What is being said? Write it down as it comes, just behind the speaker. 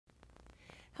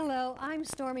Hello, I'm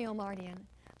Stormie Omartian.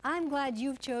 I'm glad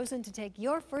you've chosen to take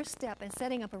your first step in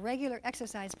setting up a regular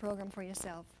exercise program for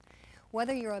yourself.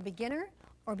 Whether you're a beginner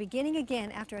or beginning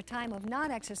again after a time of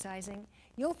not exercising,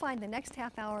 you'll find the next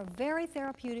half hour very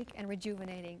therapeutic and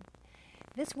rejuvenating.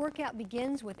 This workout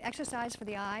begins with exercise for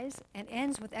the eyes and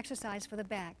ends with exercise for the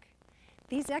back.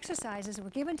 These exercises were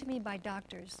given to me by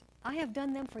doctors. I have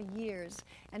done them for years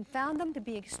and found them to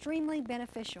be extremely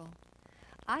beneficial.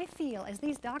 I feel, as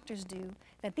these doctors do,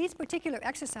 that these particular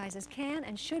exercises can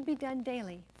and should be done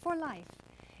daily, for life,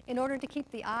 in order to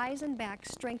keep the eyes and back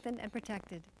strengthened and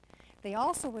protected. They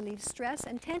also relieve stress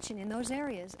and tension in those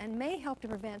areas and may help to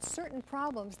prevent certain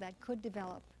problems that could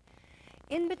develop.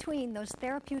 In between those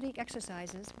therapeutic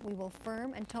exercises, we will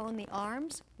firm and tone the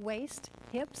arms, waist,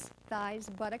 hips, thighs,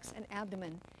 buttocks, and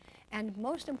abdomen, and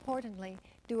most importantly,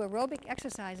 do aerobic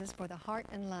exercises for the heart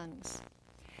and lungs.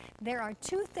 There are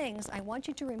two things I want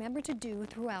you to remember to do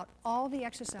throughout all the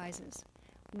exercises.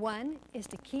 One is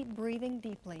to keep breathing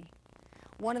deeply.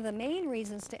 One of the main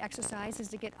reasons to exercise is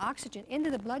to get oxygen into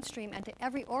the bloodstream and to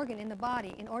every organ in the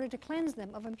body in order to cleanse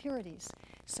them of impurities.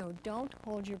 So don't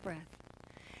hold your breath.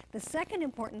 The second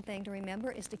important thing to remember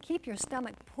is to keep your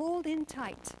stomach pulled in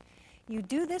tight. You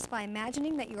do this by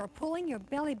imagining that you are pulling your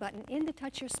belly button in to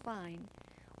touch your spine.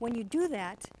 When you do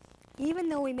that, even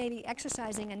though we may be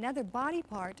exercising another body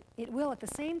part, it will at the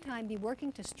same time be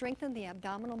working to strengthen the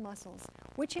abdominal muscles,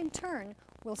 which in turn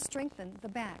will strengthen the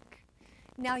back.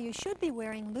 Now you should be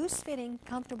wearing loose-fitting,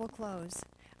 comfortable clothes.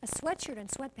 A sweatshirt and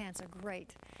sweatpants are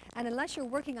great, and unless you're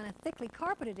working on a thickly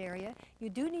carpeted area, you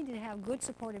do need to have good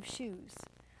supportive shoes.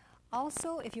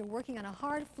 Also, if you're working on a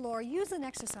hard floor, use an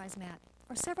exercise mat,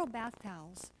 or several bath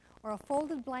towels, or a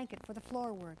folded blanket for the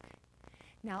floor work.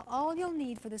 Now, all you'll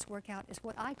need for this workout is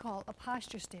what I call a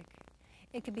posture stick.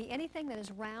 It can be anything that is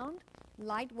round,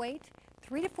 lightweight,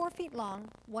 3 to 4 feet long,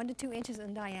 1 to 2 inches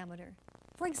in diameter.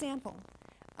 For example,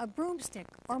 a broomstick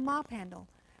or mop handle,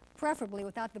 preferably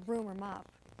without the broom or mop,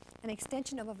 an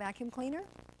extension of a vacuum cleaner,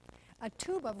 a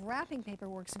tube of wrapping paper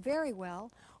works very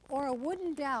well, or a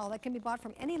wooden dowel that can be bought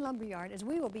from any lumberyard, as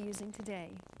we will be using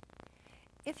today.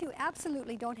 If you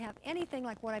absolutely don't have anything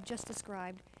like what I've just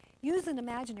described, use an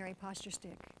imaginary posture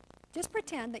stick. Just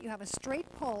pretend that you have a straight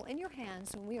pole in your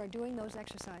hands when we are doing those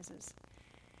exercises.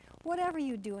 Whatever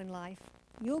you do in life,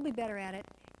 you'll be better at it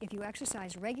if you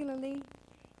exercise regularly,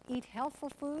 eat healthful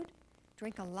food,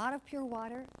 drink a lot of pure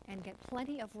water, and get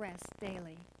plenty of rest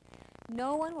daily.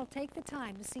 No one will take the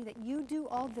time to see that you do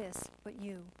all this but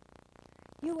you.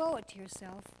 You owe it to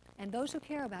yourself and those who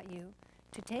care about you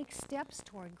to take steps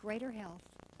toward greater health.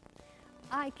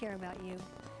 I care about you.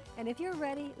 And if you're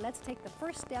ready, let's take the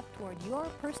first step toward your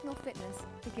personal fitness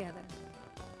together.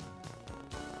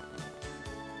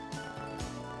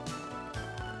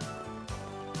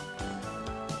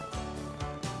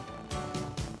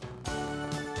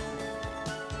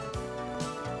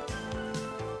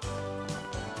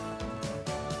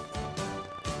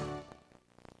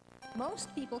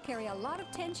 Most people carry a lot of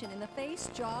tension in the face,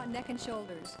 jaw, neck, and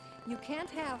shoulders. You can't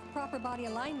have proper body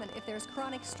alignment if there's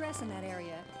chronic stress in that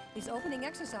area. These opening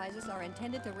exercises are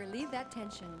intended to relieve that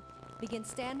tension. Begin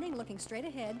standing, looking straight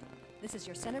ahead. This is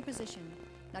your center position.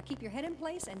 Now keep your head in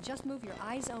place and just move your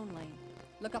eyes only.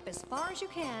 Look up as far as you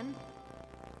can.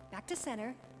 Back to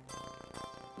center.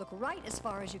 Look right as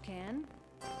far as you can.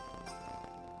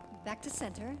 Back to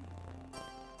center.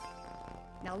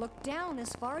 Now look down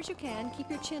as far as you can. Keep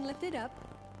your chin lifted up.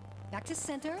 Back to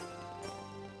center.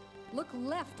 Look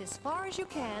left as far as you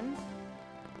can.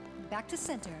 Back to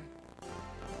center.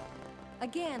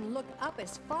 Again, look up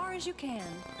as far as you can.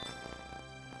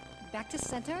 Back to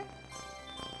center.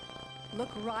 Look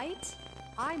right.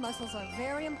 Eye muscles are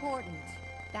very important.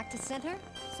 Back to center,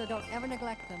 so don't ever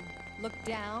neglect them. Look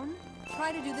down.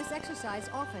 Try to do this exercise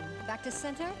often. Back to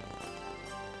center.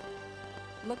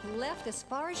 Look left as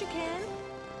far as you can.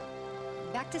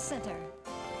 Back to center.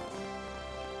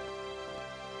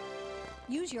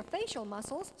 Use your facial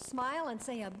muscles. Smile and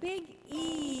say a big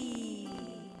E.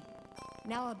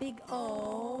 Now a big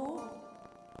O.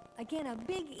 Again, a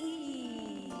big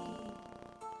E.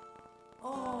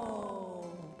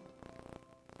 O.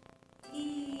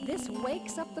 E. This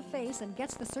wakes up the face and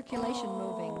gets the circulation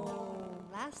moving.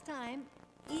 Last time.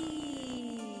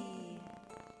 E.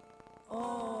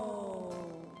 O.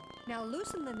 Now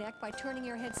loosen the neck by turning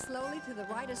your head slowly to the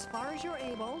right as far as you're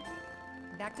able.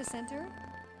 Back to center.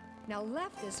 Now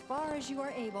left as far as you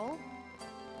are able.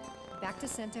 Back to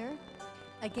center.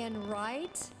 Again,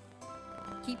 right.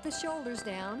 Keep the shoulders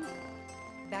down.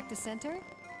 Back to center.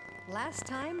 Last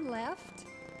time, left.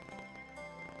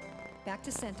 Back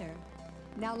to center.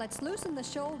 Now let's loosen the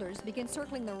shoulders. Begin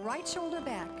circling the right shoulder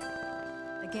back.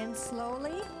 Again,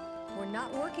 slowly. We're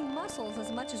not working muscles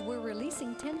as much as we're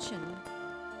releasing tension.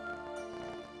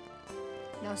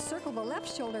 Now circle the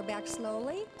left shoulder back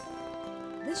slowly.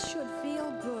 This should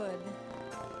feel good.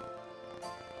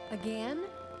 Again.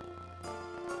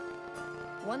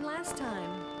 One last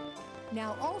time.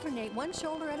 Now alternate one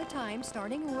shoulder at a time,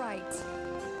 starting right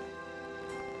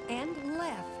and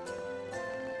left.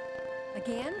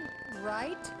 Again,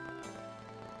 right,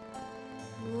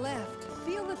 left.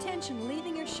 Feel the tension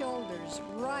leaving your shoulders.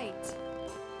 Right.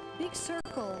 Big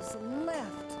circles.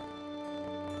 Left.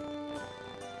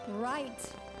 Right.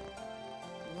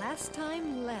 Last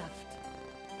time, left.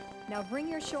 Now bring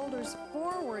your shoulders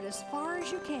forward as far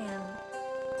as you can.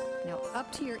 Now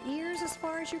up to your ears as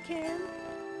far as you can.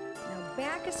 Now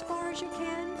back as far as you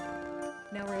can.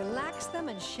 Now relax them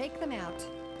and shake them out.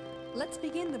 Let's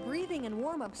begin the breathing and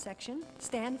warm-up section.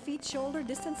 Stand feet shoulder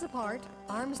distance apart,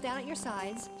 arms down at your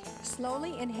sides.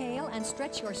 Slowly inhale and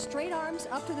stretch your straight arms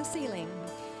up to the ceiling.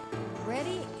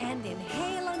 Ready, and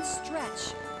inhale and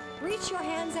stretch. Reach your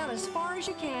hands out as far as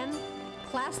you can.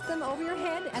 Clasp them over your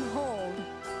head and hold.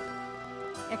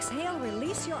 Exhale,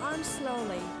 release your arms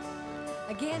slowly.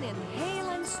 Again, inhale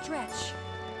and stretch.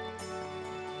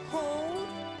 Hold.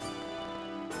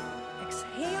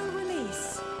 Exhale,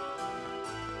 release.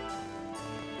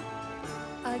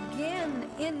 Again,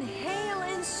 inhale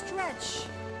and stretch.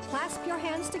 Clasp your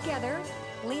hands together.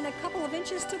 Lean a couple of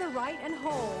inches to the right and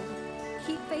hold.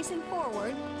 Keep facing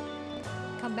forward.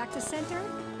 Come back to center.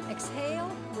 Exhale,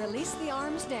 release the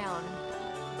arms down.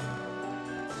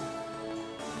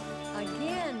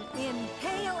 Again,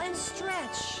 inhale and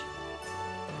stretch.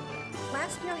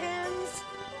 Clasp your hands.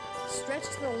 Stretch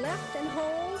to the left and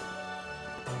hold.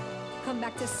 Come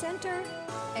back to center.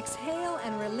 Exhale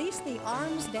and release the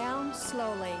arms down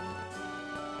slowly.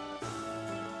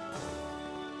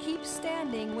 Keep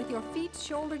standing with your feet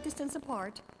shoulder distance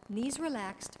apart, knees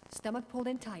relaxed, stomach pulled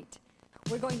in tight.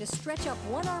 We're going to stretch up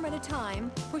one arm at a time,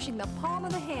 pushing the palm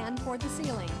of the hand toward the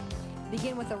ceiling.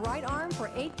 Begin with the right arm for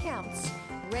 8 counts.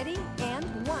 Ready, and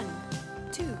 1,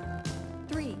 2,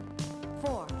 3,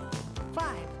 4,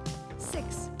 5,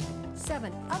 6,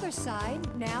 7. Other side,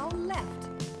 now left.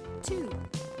 2,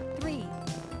 3,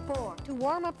 4. To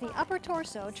warm up the upper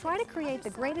torso, try to create the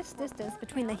greatest distance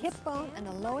between the hip bone and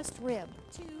the lowest rib.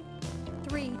 2,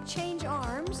 3. Change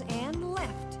arms and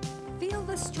left. Feel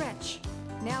the stretch.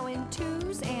 Now in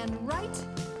 2s and right.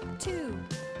 2,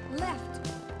 left.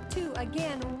 2,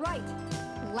 again right.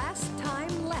 Last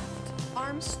time left.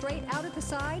 Arms straight out at the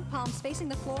side, palms facing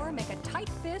the floor. Make a tight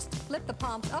fist. Flip the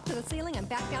palms up to the ceiling and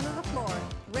back down to the floor.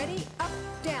 Ready? Up,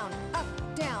 down, up,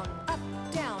 down, up,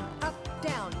 down, up,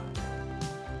 down.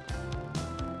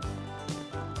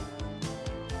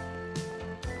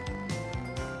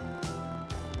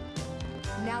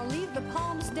 Now leave the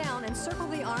palms down and circle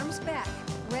the arms back.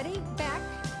 Ready? Back,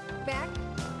 back,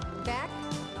 back,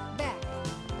 back.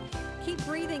 Keep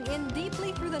breathing in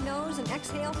deeply through the nose and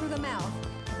exhale through the mouth.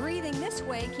 Breathing this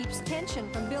way keeps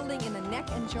tension from building in the neck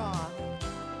and jaw.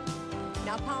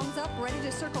 Now palms up, ready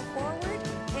to circle forward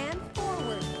and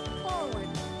forward,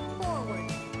 forward,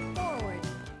 forward, forward.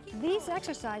 These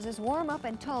exercises warm up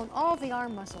and tone all the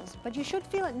arm muscles, but you should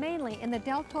feel it mainly in the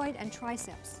deltoid and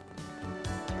triceps.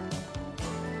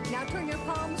 Now turn your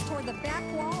palms toward the back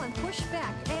wall and push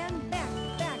back and back,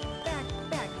 back, back,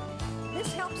 back.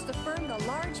 This helps to firm the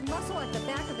large muscle at the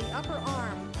back of the upper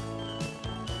arm.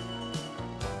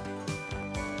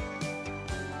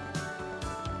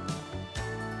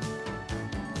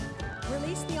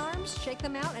 Release the arms, shake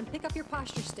them out, and pick up your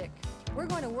posture stick. We're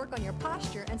going to work on your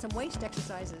posture and some waist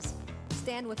exercises.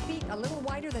 Stand with feet a little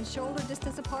wider than shoulder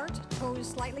distance apart, toes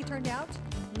slightly turned out,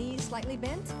 knees slightly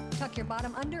bent. Tuck your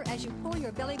bottom under as you pull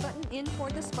your belly button in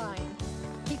toward the spine.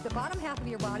 Keep the bottom half of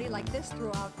your body like this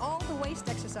throughout all the waist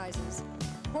exercises.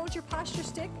 Hold your posture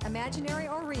stick, imaginary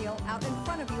or real, out in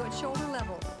front of you at shoulder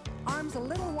level. Arms a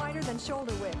little wider than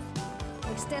shoulder width.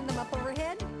 Extend them up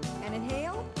overhead and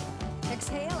inhale.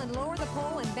 Exhale and lower the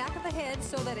pole in back of the head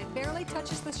so that it barely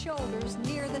touches the shoulders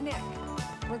near the neck.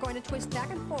 We're going to twist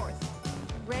back and forth.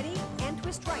 Ready? And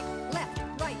twist right, left,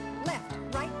 right, left,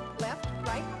 right, left,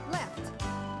 right, left.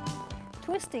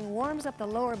 Twisting warms up the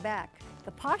lower back.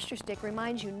 The posture stick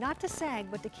reminds you not to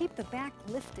sag, but to keep the back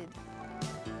lifted.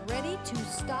 Ready to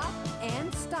stop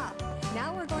and stop.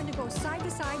 Now we're going to go side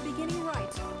to side, beginning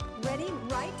right. Ready?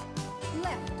 Right,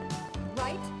 left,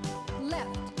 right,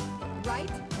 left,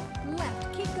 right,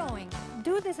 left. Keep going.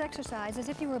 Do this exercise as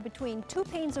if you were between 2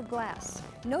 panes of glass.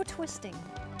 No twisting.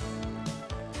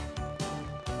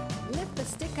 Lift the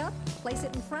stick up, place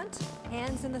it in front,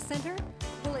 hands in the center.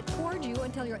 Pull it toward you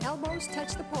until your elbows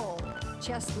touch the pole.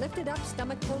 Chest lifted up,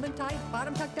 stomach pulled in tight,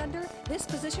 bottom tucked under. This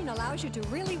position allows you to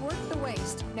really work the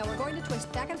waist. Now we're going to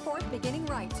twist back and forth, beginning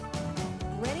right.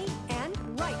 Ready, and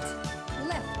right,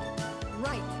 left,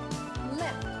 right,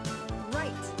 left,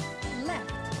 right,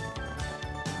 left.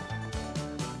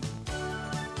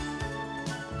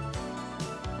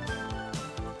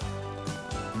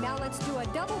 Now let's do a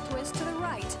double twist to the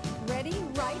right. Ready,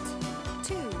 right,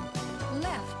 2,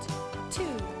 left, 2,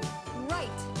 right,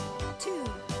 2,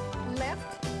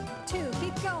 left, 2.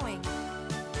 Keep going.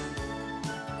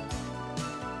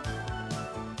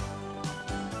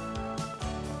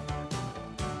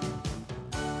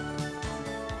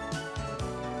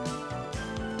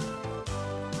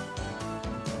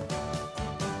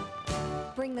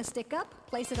 Bring the stick up,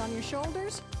 place it on your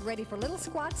shoulders, ready for little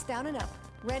squats down and up.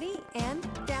 Ready, and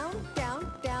down,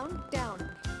 down, down, down.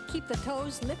 Keep the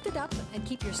toes lifted up and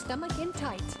keep your stomach in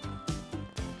tight.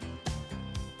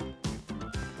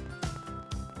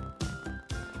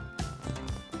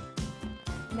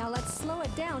 Now let's slow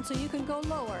it down so you can go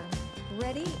lower.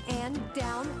 Ready, and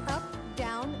down, up,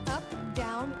 down, up,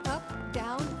 down, up,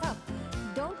 down, up.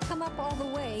 Don't come up all the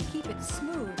way, keep it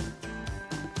smooth.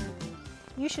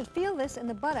 You should feel this in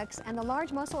the buttocks and the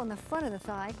large muscle in the front of the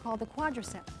thigh called the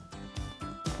quadricep.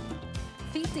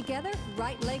 Feet together,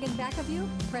 right leg in back of you,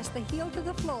 press the heel to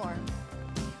the floor.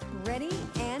 Ready,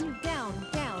 and down,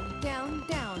 down, down,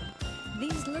 down.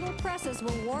 These little presses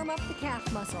will warm up the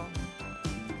calf muscle.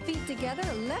 Feet together,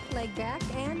 left leg back,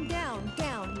 and down,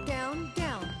 down, down,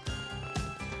 down.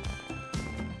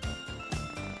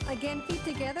 Again, feet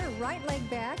together, right leg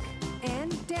back,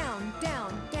 and down,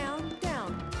 down, down,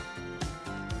 down.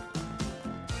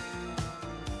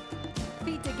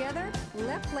 Feet together,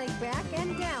 left leg back,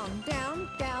 and down, down,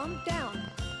 down, down.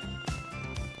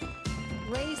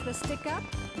 Raise the stick up,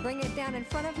 bring it down in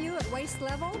front of you at waist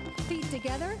level. Feet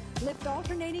together, lift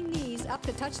alternating knees up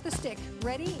to touch the stick.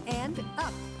 Ready, and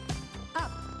up,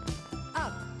 up,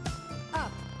 up,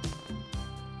 up.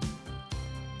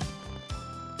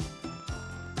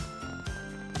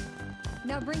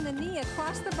 Now bring the knee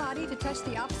across the body to touch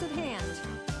the opposite hand.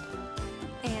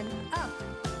 And up,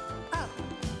 up,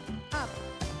 up,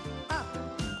 up.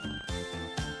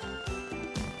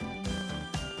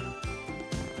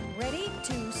 Ready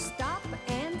to stop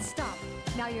and stop.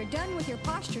 Now you're done with your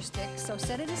posture stick, so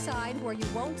set it aside where you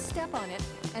won't step on it,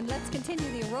 and let's continue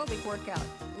the aerobic workout.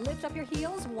 Lift up your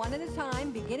heels one at a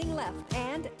time, beginning left,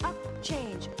 and up,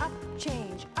 change, up,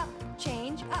 change, up,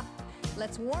 change, up.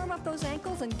 Let's warm up those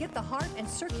ankles and get the heart and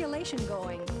circulation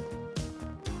going.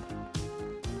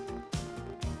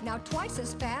 Now twice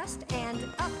as fast, and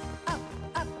up, up,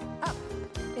 up, up.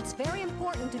 It's very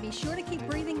important to be sure to keep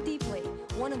breathing deeply.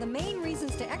 One of the main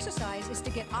reasons to exercise is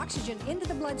to get oxygen into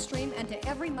the bloodstream and to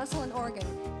every muscle and organ.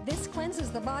 This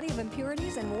cleanses the body of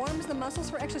impurities and warms the muscles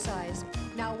for exercise.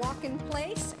 Now walk in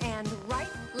place, and right,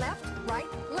 left,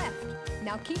 left.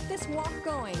 Now keep this walk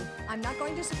going. I'm not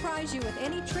going to surprise you with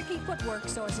any tricky footwork,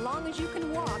 so as long as you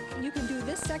can walk, you can do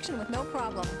this section with no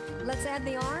problem. Let's add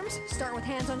the arms. Start with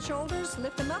hands on shoulders,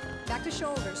 lift them up, back to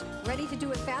shoulders. Ready to do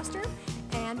it faster?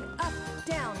 And up,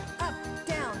 down, up,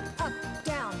 down, up,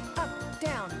 down, up,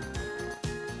 down.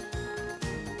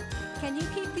 Can you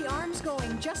keep the arms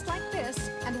going just like this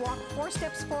and walk 4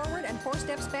 steps forward and 4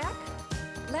 steps back?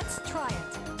 Let's try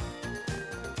it.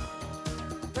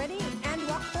 Ready? And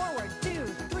walk forward. 2,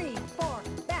 3, 4,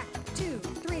 back. 2,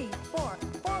 3, 4,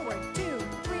 forward. 2,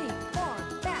 3, 4,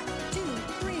 back. 2,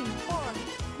 3, 4.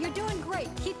 You're doing great.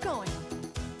 Keep going.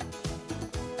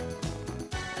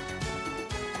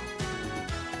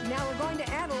 Now we're going to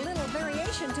add a little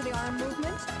variation to the arm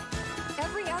movement.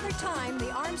 Every other time,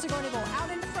 the arms are going to go out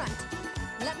in front.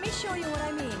 Let me show you what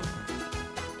I mean.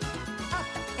 Up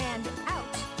and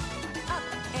out. Up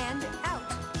and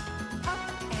out. Up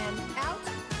and out.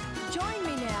 Join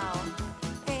me now.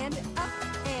 And up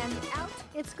and out.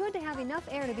 It's good to have enough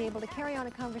air to be able to carry on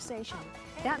a conversation.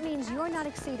 That means you're not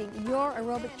exceeding your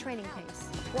aerobic training pace.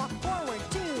 Walk forward,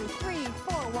 2, 3,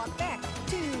 4. Walk back,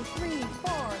 2, 3,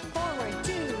 4. Forward,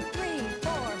 2, 3,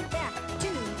 4. Back, 2,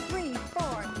 3,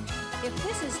 4. If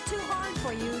this is too hard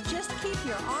for you, just keep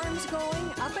your arms going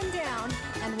up and down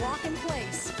and walk in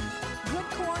place. Good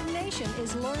coordination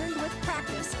is learned with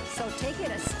practice, so take it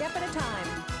a step at a time.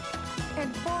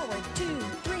 And forward, 2,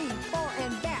 3, 4,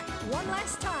 and back. One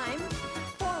last time.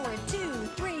 Forward, 2,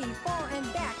 3, 4,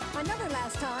 and back. Another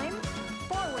last time.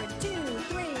 Forward, 2,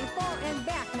 3, 4, and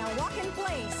back. Now walk in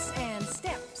place and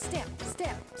step, step,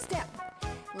 step, step.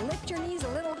 Lift your knees a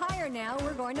little higher now.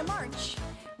 We're going to march.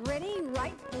 Ready?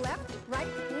 Right,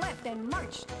 left, and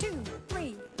march. 2,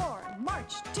 3, 4.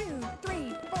 March. 2,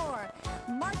 3, 4.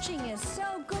 March. Marching is so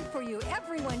good for you.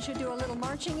 Everyone should do a little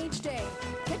marching each day.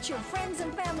 Get your friends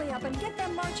and family up and get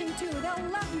them marching too. They'll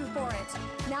love you for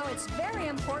it. Now it's very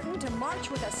important to march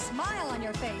with a smile on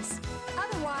your face.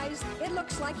 Otherwise, it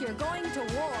looks like you're going to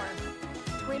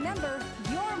war. Remember,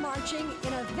 you're marching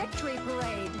in a victory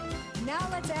parade. Now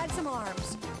let's add some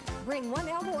arms. Bring one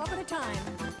elbow up at a time.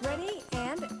 Ready?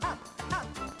 And up, up,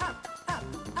 up, up,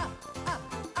 up, up,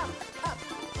 up, up.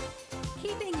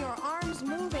 Keeping your arms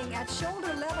moving at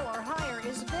shoulder level or higher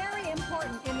is very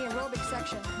important in the aerobic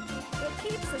section. It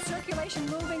keeps the circulation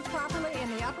moving properly in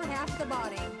the upper half of the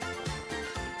body.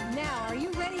 Now, are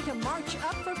you ready to march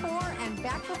up for 4 and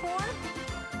back for 4?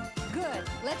 Good,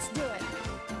 let's do it.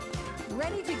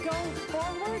 Ready to go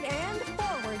forward and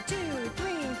forward. 2,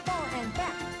 3, 4 and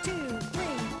back. 2, 3,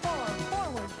 4,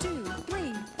 forward. 2,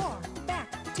 3, 4,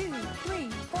 back. 2, 3,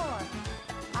 4.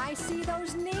 I see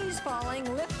those knees falling.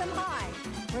 Lift them high.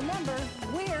 Remember,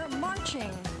 we're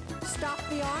marching. Stop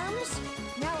the arms.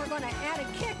 Now we're going to add a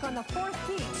kick on the 4th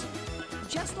beat.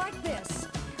 Just like this.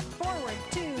 Forward,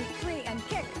 2, 3, and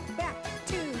kick. Back,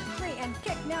 2, 3, and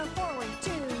kick. Now forward,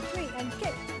 2, 3, and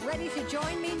kick. Ready to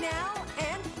join me now?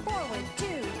 And forward, 2,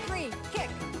 3, kick.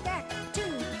 Back, 2,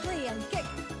 3, and kick.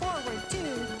 Forward, 2,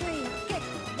 3, kick.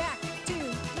 Back, 2,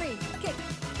 3, kick.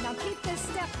 Now keep this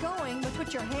step going, but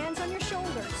put your hands on your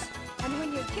shoulders. And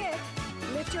when you kick,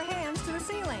 lift your hands to the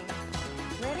ceiling.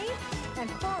 Ready? And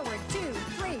forward, 2,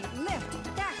 3,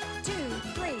 lift. Back, 2,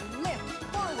 3, lift.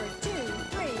 Forward, 2,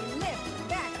 3, lift.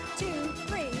 Back, 2,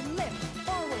 3, lift.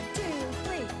 Forward, 2,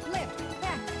 3, lift.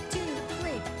 Back, 2,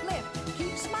 3, lift.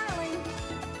 Keep smiling.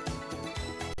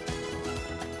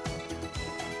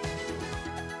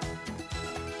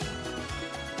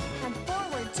 And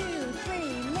forward, 2, 3,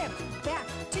 lift. Back,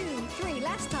 2, 3.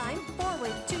 Last time.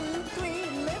 Forward, 2, 3,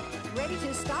 lift. Ready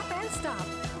to stop and stop.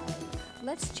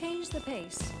 Let's change the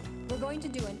pace. We're going to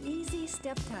do an easy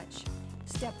step touch.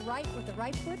 Step right with the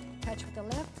right foot, touch with the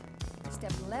left.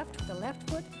 Step left with the left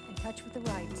foot, and touch with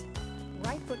the right.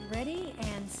 Right foot ready,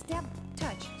 and step,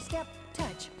 touch, step,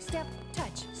 touch, step,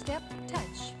 touch, step,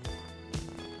 touch.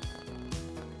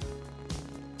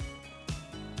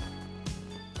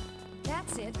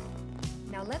 That's it.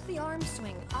 Now let the arms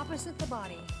swing opposite the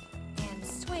body. And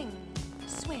swing,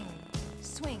 swing,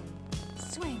 swing,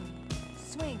 swing,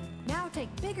 swing. Now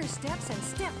take bigger steps and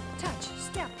step, touch,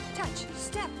 step, touch,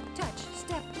 step, touch,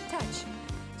 step, touch.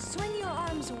 Swing your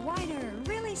arms wider,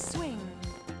 really swing.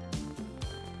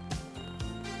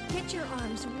 Get your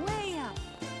arms way up.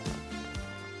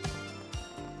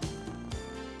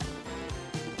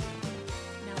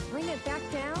 Now bring it back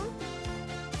down.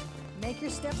 Make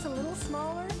your steps a little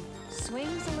smaller,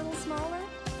 swings a little smaller.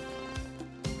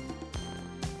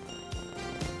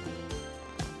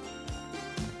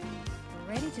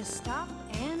 Ready to stop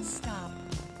and stop.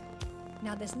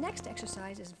 Now this next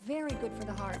exercise is very good for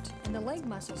the heart and the leg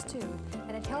muscles too,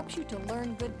 and it helps you to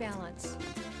learn good balance.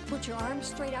 Put your arms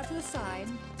straight out to the side,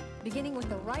 beginning with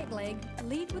the right leg,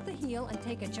 lead with the heel and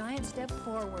take a giant step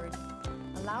forward.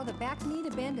 Allow the back knee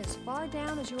to bend as far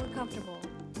down as you are comfortable.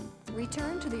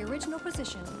 Return to the original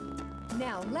position.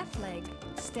 Now left leg,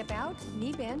 step out,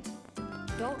 knee bent.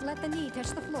 Don't let the knee touch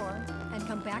the floor and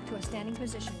come back to a standing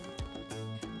position.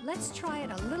 Let's try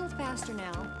it a little faster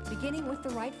now, beginning with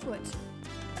the right foot.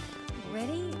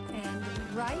 Ready, and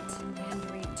right,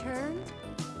 and return,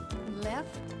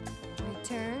 left,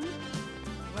 return,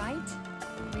 right,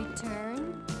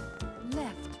 return,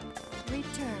 left,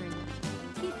 return.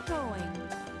 Keep going.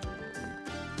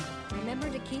 Remember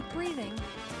to keep breathing.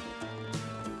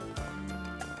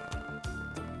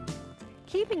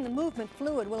 Keeping the movement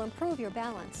fluid will improve your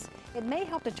balance. It may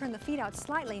help to turn the feet out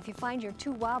slightly if you find you're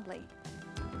too wobbly.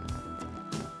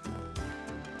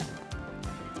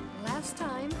 Last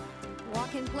time,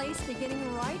 walk in place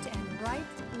beginning right and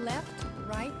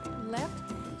right,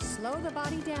 left. Slow the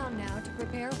body down now to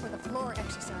prepare for the floor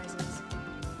exercises.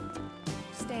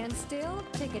 Stand still,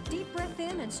 take a deep breath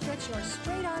in and stretch your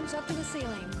straight arms up to the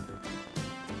ceiling.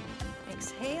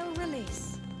 Exhale,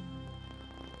 release.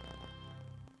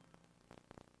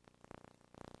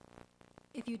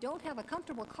 If you don't have a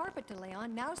comfortable carpet to lay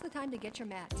on, now's the time to get your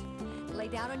mat. Lay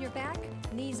down on your back,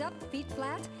 knees up, feet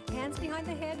flat, hands behind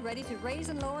the head, ready to raise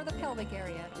and lower the pelvic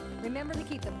area. Remember to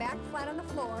keep the back flat on the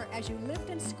floor as you lift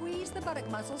and squeeze the buttock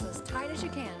muscles as tight as you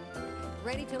can.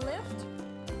 Ready to lift?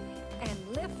 And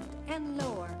lift and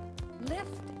lower.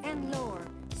 Lift and lower.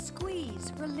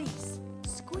 Squeeze, release.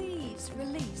 Squeeze,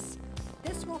 release.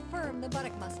 This will firm the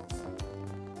buttock muscles.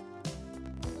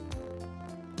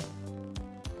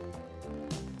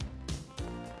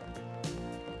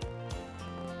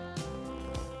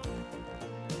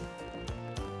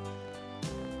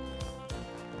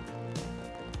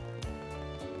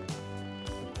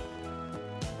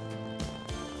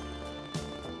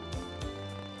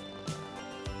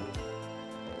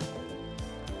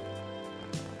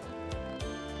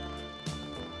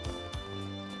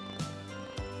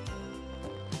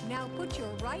 Now put your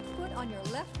right foot on your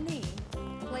left knee,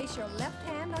 place your left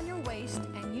hand on your waist,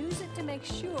 and use it to make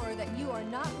sure that you are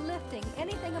not lifting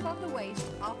anything above the waist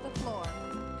off the floor.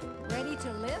 Ready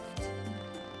to lift?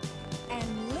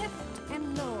 And lift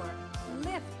and lower,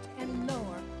 lift and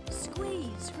lower.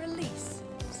 Squeeze, release,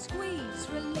 squeeze,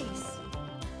 release.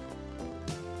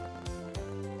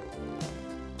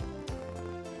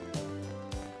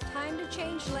 Time to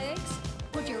change legs.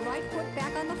 Put your right foot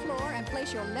back on the floor and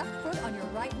place your left foot on your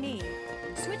right knee.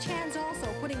 Switch hands also,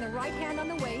 putting the right hand on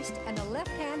the waist and the left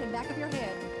hand in back of your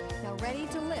head. Now ready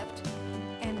to lift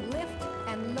and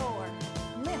lower,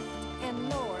 lift and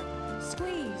lower.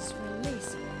 Squeeze,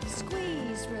 release,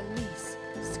 squeeze, release,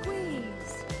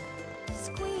 squeeze,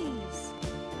 squeeze,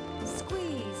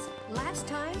 squeeze. Last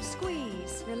time,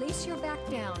 squeeze. Release your back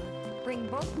down. Bring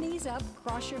both knees up,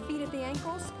 cross your feet at the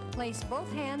ankles, place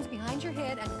both hands behind your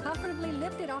head and comfortably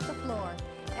lift it off the floor.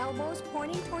 Elbows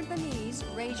pointing toward the knees,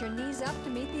 raise your knees up to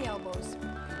meet the elbows.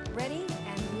 Ready?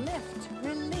 And lift,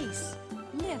 release,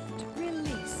 lift,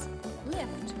 release,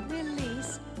 lift,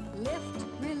 release, lift,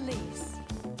 release.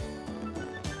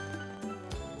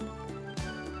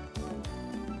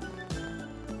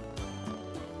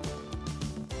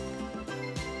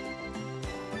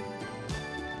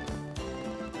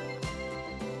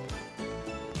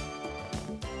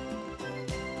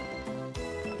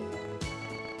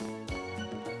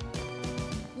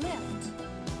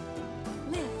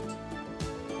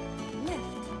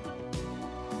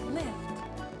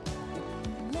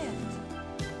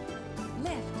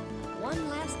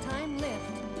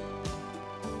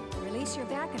 Your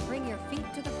back and bring your feet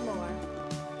to the floor.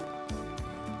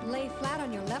 Lay flat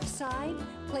on your left side.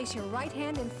 Place your right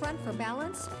hand in front for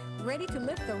balance. Ready to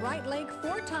lift the right leg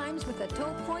 4 times with the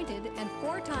toe pointed and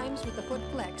 4 times with the foot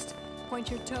flexed.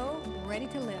 Point your toe, ready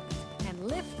to lift. And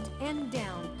lift and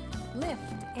down.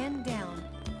 Lift and down.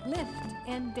 Lift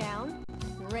and down.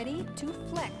 Ready to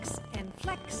flex and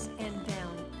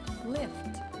down.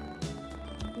 Lift.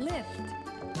 Lift.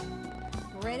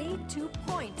 Ready to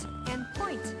point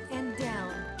and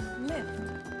down. Lift.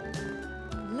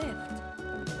 Lift.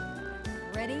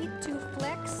 Ready to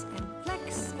flex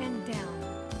and down.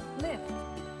 Lift.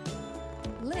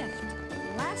 Lift.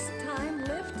 Last time,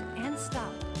 lift and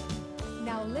stop.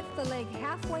 Now lift the leg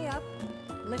halfway up.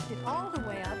 Lift it all the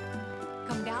way up.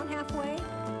 Come down halfway.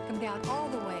 Come down all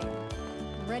the way.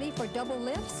 Ready for double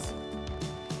lifts?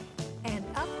 And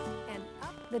up.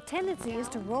 The tendency is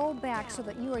to roll back so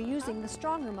that you are using the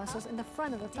stronger muscles in the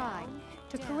front of the thigh.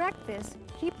 To correct this,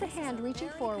 keep the hand reaching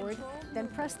forward, then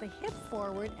press the hip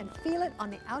forward and feel it on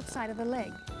the outside of the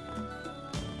leg.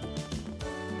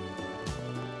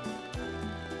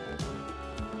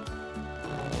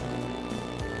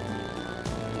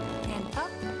 And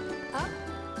up,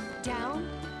 down,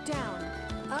 down,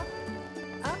 up,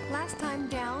 last time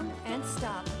down and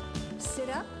stop. Sit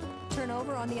up, turn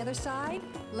over on the other side,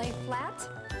 lay flat,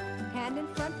 hand in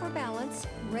front for balance,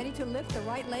 ready to lift the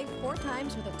right leg 4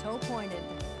 times with the toe pointed.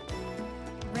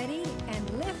 Ready and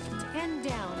lift and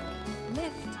down,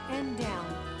 lift and down,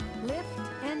 lift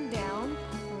and down,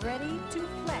 ready to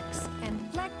flex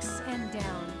and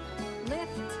down,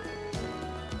 lift,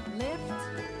 lift,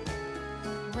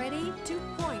 ready to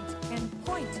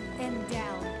point and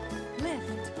down,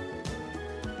 lift,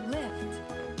 lift,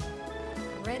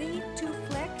 ready to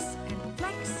flex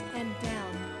and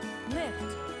down,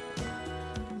 lift,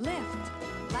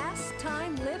 lift, last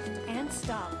time lift and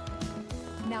stop.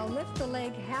 Now lift the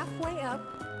leg halfway up,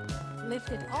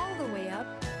 lift it all the way up,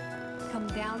 come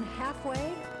down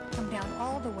halfway, come down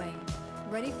all the way.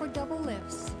 Ready for double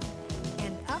lifts.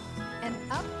 And up,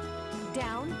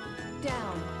 down,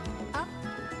 down, up,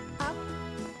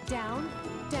 down,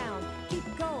 down.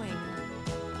 Keep going.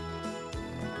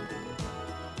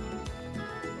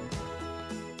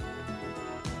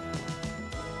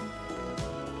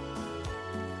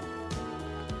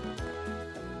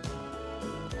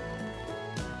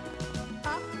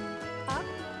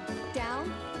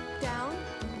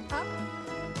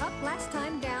 Last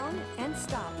time down and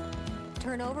stop.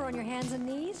 Turn over on your hands and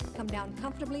knees, come down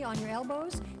comfortably on your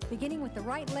elbows. Beginning with the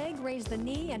right leg, raise the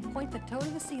knee and point the toe to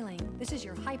the ceiling. This is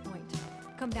your high point.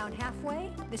 Come down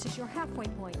halfway, this is your halfway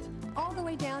point. All the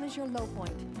way down is your low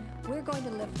point. We're going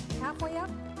to lift halfway up,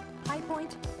 high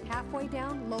point, halfway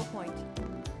down, low point.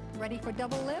 Ready for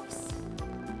double lifts?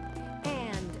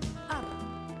 And up,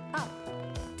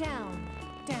 down,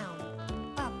 down,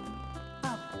 up,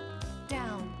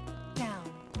 down, down.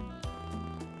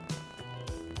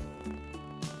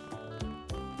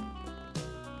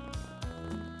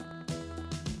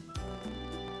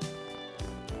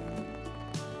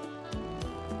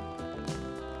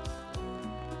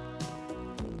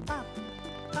 Up,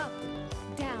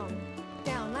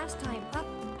 last time,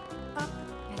 up,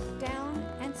 and down,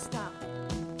 and stop.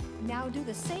 Now do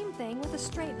the same thing with a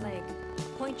straight leg.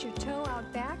 Point your toe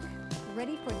out back,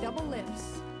 ready for double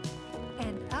lifts.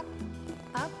 And up,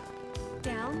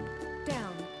 down,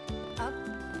 down, up,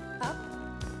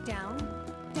 down,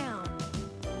 down.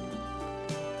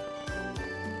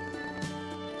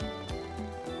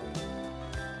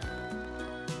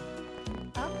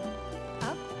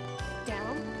 Up,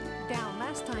 down, down.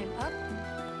 Last time, up,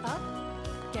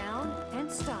 down, and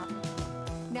stop.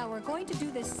 Now we're going to do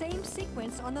this same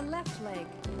sequence on the left leg.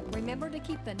 Remember to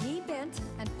keep the knee bent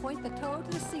and point the toe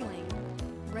to the ceiling.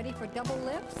 Ready for double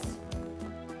lifts?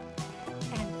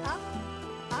 And up,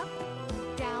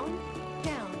 down,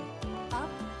 down, up,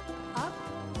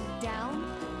 down,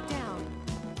 down.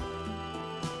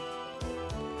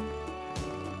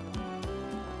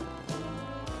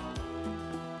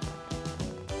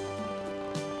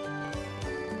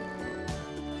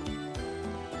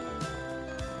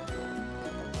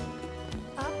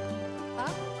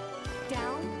 Up,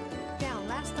 down, down.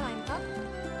 Last time,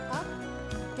 up,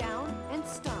 down, and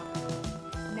stop.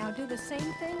 Now do the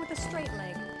same thing with a straight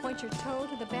leg. Point your toe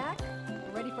to the back,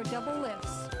 ready for double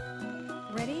lifts.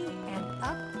 Ready, and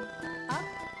up,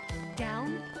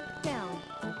 down, down,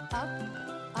 up,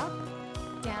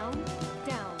 down,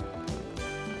 down.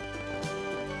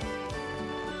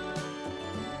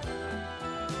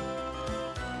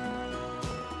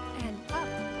 And up,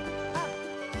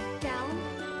 down,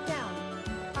 down,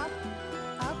 up,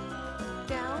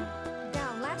 down,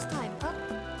 down. Last time, up,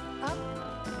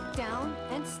 down,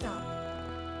 and stop.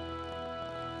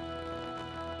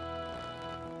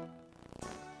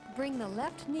 Bring the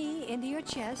left knee into your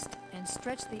chest and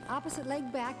stretch the opposite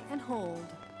leg back and hold.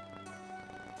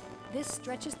 This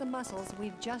stretches the muscles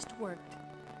we've just worked.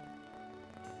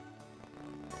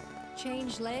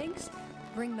 Change legs.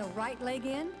 Bring the right leg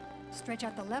in, stretch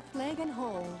out the left leg and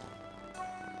hold.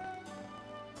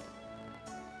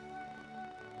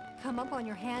 Come up on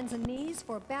your hands and knees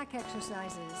for back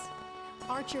exercises.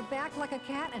 Arch your back like a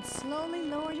cat and slowly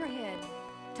lower your head.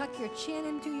 Tuck your chin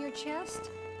into your chest,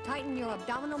 tighten your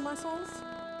abdominal muscles,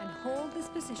 and hold this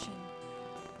position.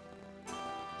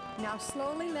 Now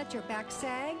slowly let your back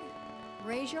sag.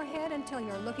 Raise your head until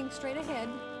you're looking straight ahead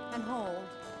and hold.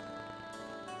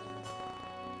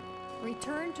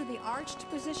 Return to the arched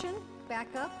position,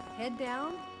 back up, head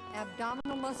down,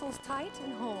 abdominal muscles tight,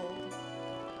 and hold.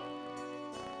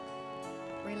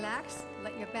 Relax,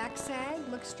 let your back sag,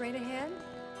 look straight ahead.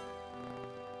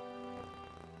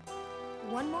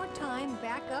 One more time,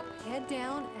 back up, head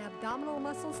down, abdominal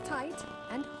muscles tight,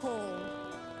 and hold.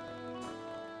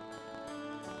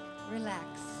 Relax.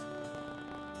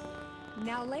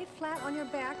 Now lay flat on your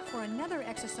back for another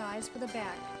exercise for the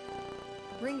back.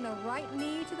 Bring the right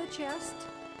knee to the chest,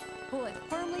 pull it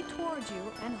firmly towards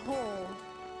you, and hold.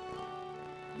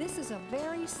 This is a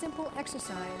very simple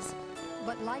exercise,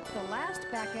 but like the last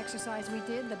back exercise we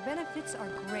did, the benefits are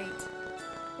great,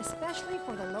 especially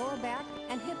for the lower back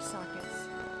and hip sockets.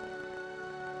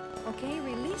 Okay,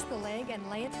 release the leg and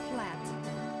lay it flat.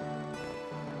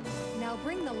 Now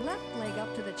bring the left leg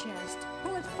up to the chest,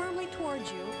 pull it firmly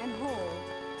towards you, and hold.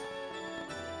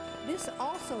 This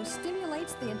also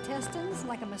stimulates the intestines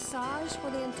like a massage for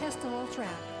the intestinal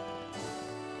tract.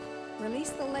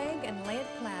 Release the leg and lay it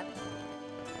flat.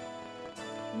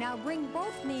 Now bring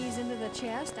both knees into the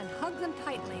chest and hug them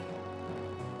tightly.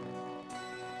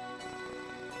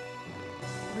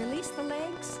 Release the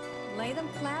legs, lay them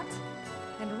flat,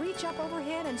 and reach up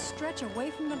overhead and stretch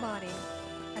away from the body.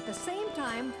 At the same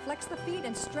time, flex the feet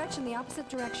and stretch in the opposite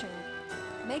direction.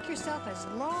 Make yourself as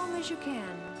long as you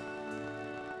can.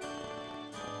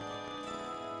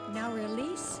 Now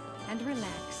release and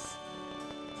relax.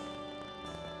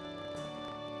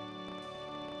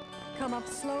 Come up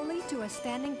slowly to a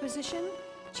standing position,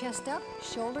 chest up,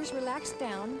 shoulders relaxed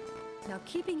down. Now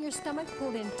keeping your stomach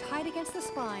pulled in tight against the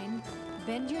spine,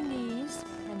 bend your knees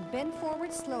and bend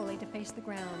forward slowly to face the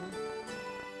ground.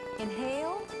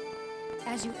 Inhale.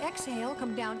 As you exhale,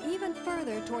 come down even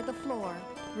further toward the floor.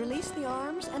 Release the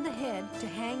arms and the head to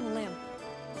hang limp.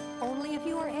 Only if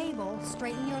you are able,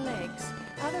 straighten your legs.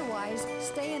 Otherwise,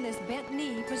 stay in this bent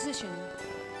knee position.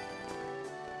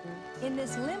 In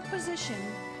this limp position,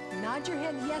 nod your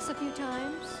head yes a few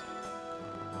times.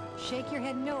 Shake your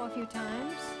head no a few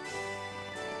times.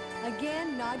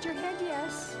 Again, nod your head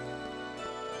yes.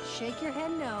 Shake your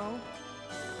head no.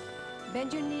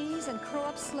 Bend your knees and curl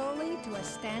up slowly to a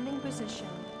standing position.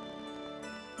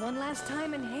 One last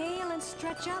time, inhale and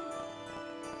stretch up.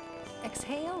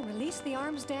 Exhale, release the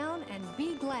arms down, and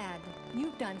be glad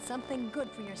you've done something good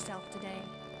for yourself today.